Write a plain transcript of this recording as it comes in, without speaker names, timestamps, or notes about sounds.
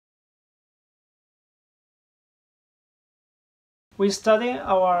We study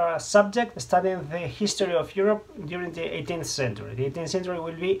our subject studying the history of Europe during the 18th century. The 18th century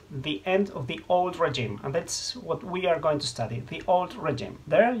will be the end of the old regime, and that's what we are going to study, the old regime.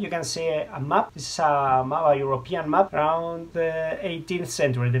 There you can see a map. This is a map, a European map around the 18th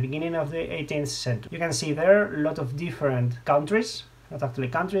century, the beginning of the 18th century. You can see there a lot of different countries. Not actually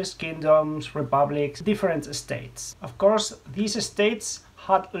countries, kingdoms, republics, different states. Of course, these states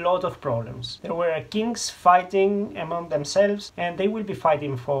had a lot of problems. There were kings fighting among themselves, and they will be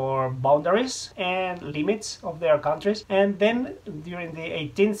fighting for boundaries and limits of their countries. And then during the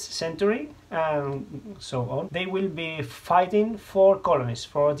 18th century and so on, they will be fighting for colonies,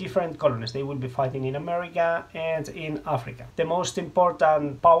 for different colonies. They will be fighting in America and in Africa. The most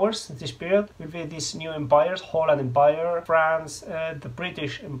important powers in this period will be these new empires: Holland Empire, France, the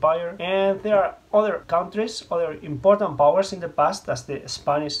British Empire, and there are other countries, other important powers in the past, as the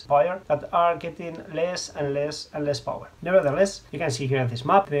Spanish Empire, that are getting less and less and less power. Nevertheless, you can see here on this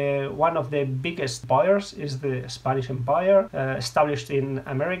map, one of the biggest empires is the Spanish Empire, established in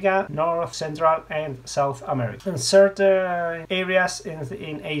America, North, Central and South America, and certain areas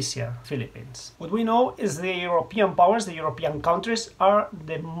in Asia, Philippines. What we know is the European powers, the European countries, are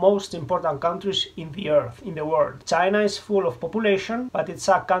the most important countries in the earth, in the world. China is full of population, but it's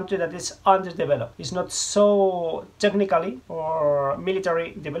a country that is underdeveloped. It's not so technically or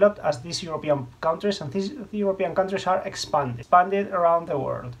military developed as these European countries, and these European countries are expanded around the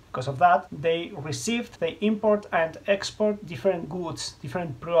world. Because of that, they import and export different goods,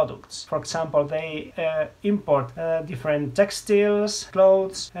 different products. For example, they import different textiles,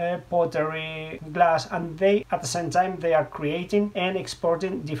 clothes, pottery, glass, and at the same time they are creating and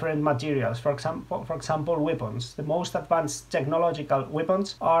exporting different materials. For example, weapons. The most advanced technological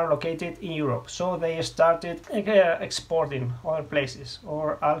weapons are located in Europe, so they started exporting other places,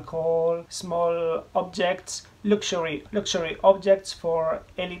 or alcohol, small objects, luxury objects for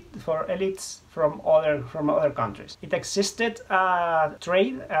elites from other countries. It existed a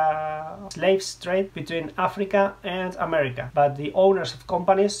trade, slaves trade between Africa and America, but the owners of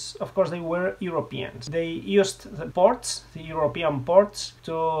companies, of course, they were Europeans. They used the ports, the European ports,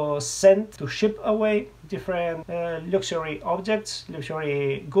 to ship away different luxury objects,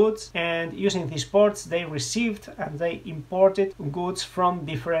 luxury goods, and using these ports they received and they imported goods from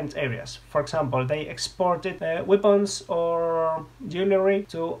different areas. For example, they exported weapons or jewelry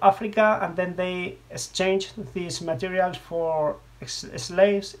to Africa, and then they exchanged these materials for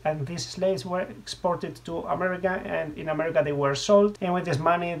slaves, and these slaves were exported to America, and in America they were sold, and with this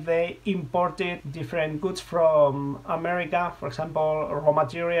money they imported different goods from America, for example raw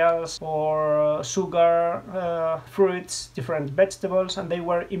materials or sugar, fruits, different vegetables, and they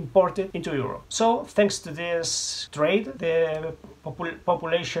were imported into Europe. So thanks to this trade, the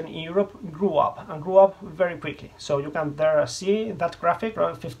population in Europe grew up very quickly. So you can there see in that graphic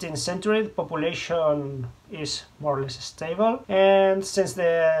around 15th century the population is more or less stable, and since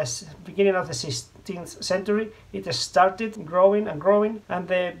the beginning of the 16th century it started growing, and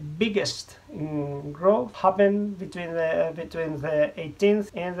the biggest growth happened between the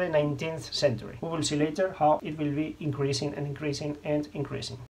 18th and the 19th century. We will see later how it will be increasing and increasing and increasing.